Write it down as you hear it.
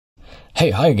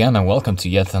Hey, hi again and welcome to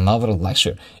yet another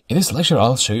lecture. In this lecture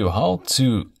I'll show you how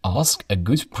to ask a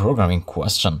good programming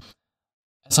question.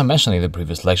 As I mentioned in the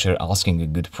previous lecture, asking a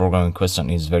good programming question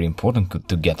is very important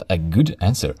to get a good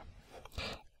answer.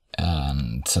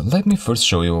 And let me first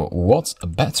show you what's a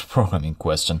bad programming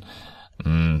question.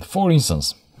 For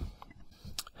instance,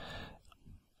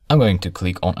 I'm going to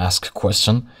click on Ask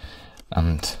Question,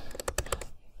 and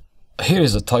here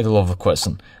is the title of the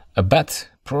question. A bad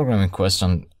programming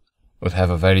question would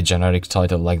have a very generic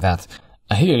title like that.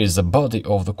 And here is the body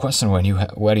of the question where you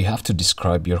have to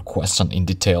describe your question in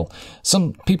detail.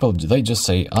 Some people, they just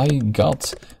say, I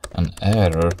got an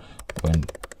error when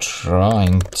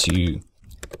trying to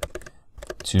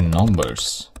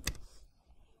numbers.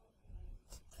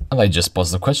 And I just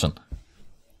pause the question.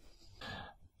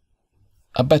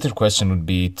 A better question would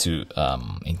be to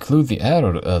include the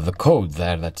error, the code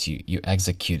there that you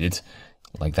executed,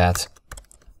 like that.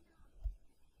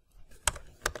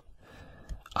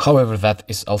 However, that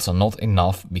is also not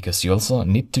enough, because you also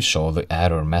need to show the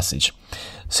error message.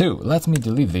 So let me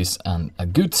delete this, and a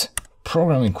good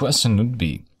programming question would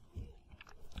be,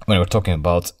 when we're talking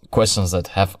about questions that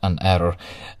have an error,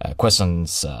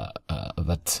 questions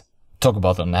that talk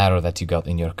about an error that you got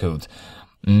in your code.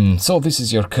 So this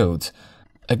is your code.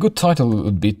 A good title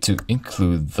would be to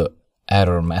include the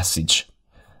error message.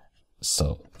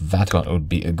 So that one would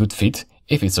be a good fit.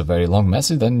 If it's a very long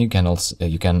message, then you can also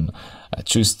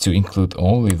choose to include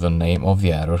only the name of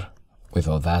the error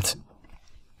without that.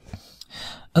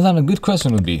 And then a good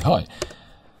question would be, hi,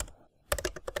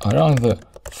 I run the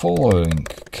following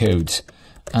code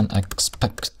and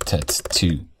expected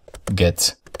to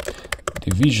get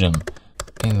division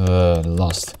in the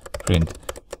last print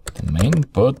domain,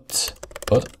 but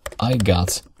I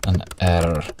got an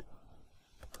error.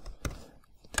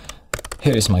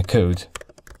 Here is my code.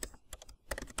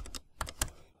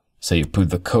 So you put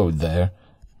the code there,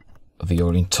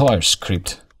 your entire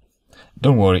script.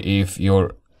 Don't worry, if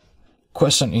your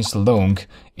question is long,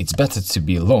 it's better to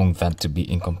be long than to be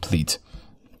incomplete.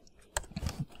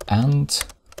 And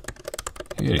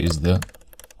here is the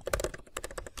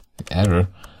error.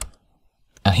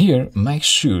 And here, make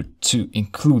sure to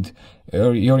include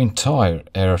your entire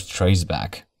error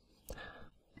traceback,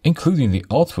 including the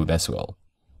output as well.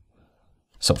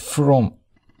 So from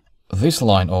this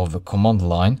line of the command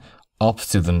line up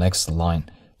to the next line.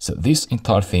 So this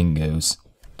entire thing goes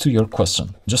to your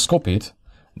question. Just copy it.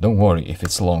 Don't worry if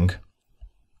it's long.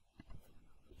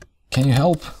 Can you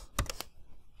help?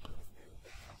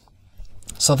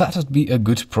 So that would be a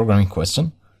good programming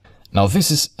question. Now this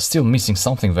is still missing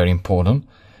something very important,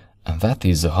 and that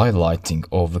is the highlighting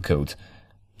of the code.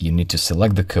 You need to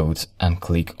select the code and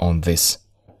click on this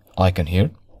icon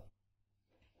here.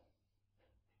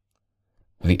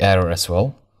 The error as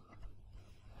well.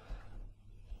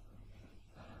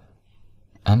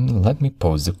 And let me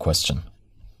pose the question.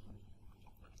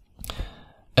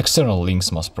 External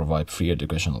links must provide free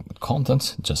educational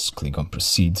content. Just click on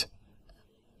proceed.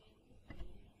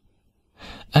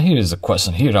 And here is the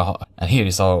question and here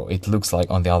is how it looks like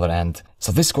on the other end.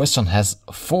 So this question has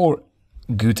 4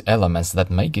 good elements that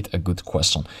make it a good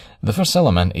question. The first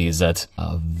element is that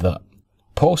the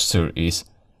poster is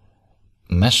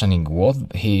mentioning what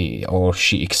he or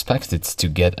she expected to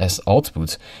get as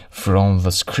output from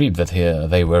the script that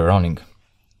they were running.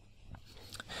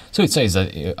 So it says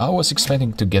that I was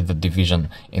expecting to get the division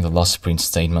in the last print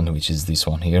statement, which is this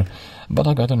one here, but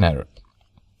I got an error.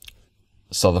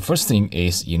 So the first thing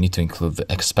is you need to include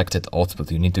the expected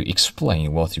output. You need to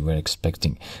explain what you were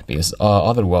expecting, because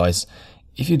otherwise,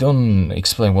 if you don't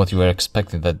explain what you were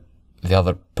expecting, that the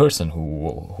other person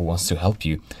who wants to help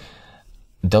you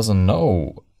doesn't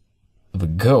know the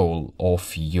goal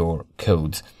of your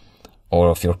code or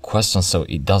of your question, so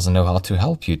it doesn't know how to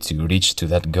help you to reach to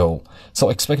that goal. So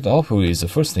expected output is the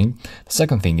first thing. The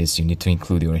second thing is you need to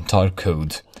include your entire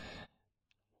code.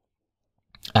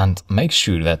 And make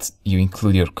sure that you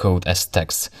include your code as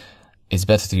text. It's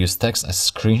better to use text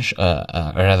as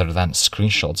rather than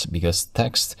screenshots, because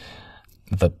text,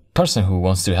 the person who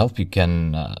wants to help you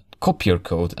can copy your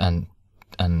code and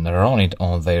run it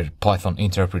on their Python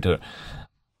interpreter.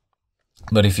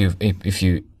 But if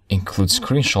you include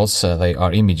screenshots, they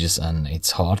are images, and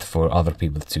it's hard for other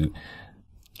people to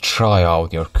try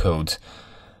out your code.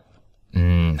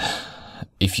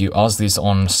 If you ask this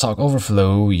on Stack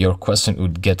Overflow, your question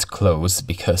would get closed,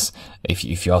 because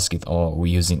if you ask it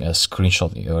using a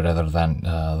screenshot rather than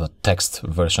the text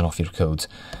version of your code,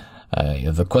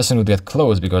 the question would get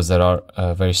closed, because there are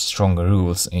very strong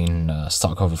rules in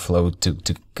Stack Overflow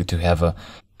to have a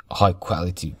high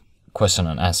quality question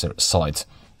and answer site.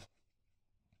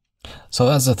 So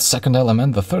that's the second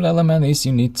element. The third element is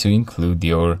you need to include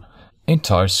your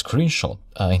entire screenshot,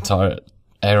 entire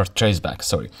error traceback,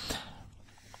 sorry.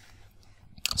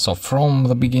 So from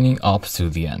the beginning up to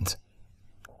the end.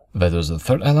 That was the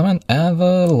third element, and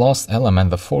the last element,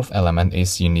 the fourth element,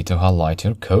 is you need to highlight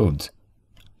your code.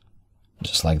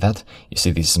 Just like that. You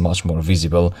see, this is much more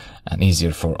visible and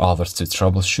easier for others to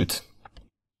troubleshoot.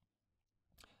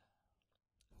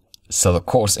 So the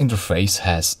course interface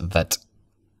has that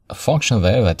function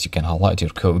there that you can highlight your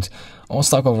code. On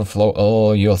Stack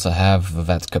Overflow, you also have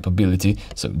that capability.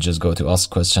 So just go to Ask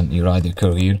Question, you write your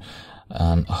code here,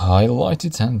 and highlight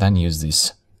it, and then use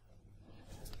this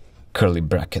curly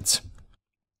brackets.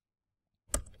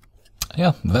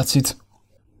 Yeah, that's it.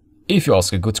 If you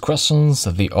ask good questions,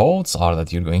 the odds are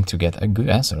that you're going to get a good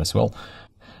answer as well.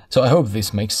 So I hope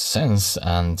this makes sense,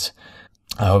 and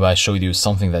I hope I showed you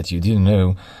something that you didn't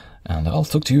know, and I'll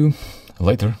talk to you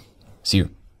later. See you.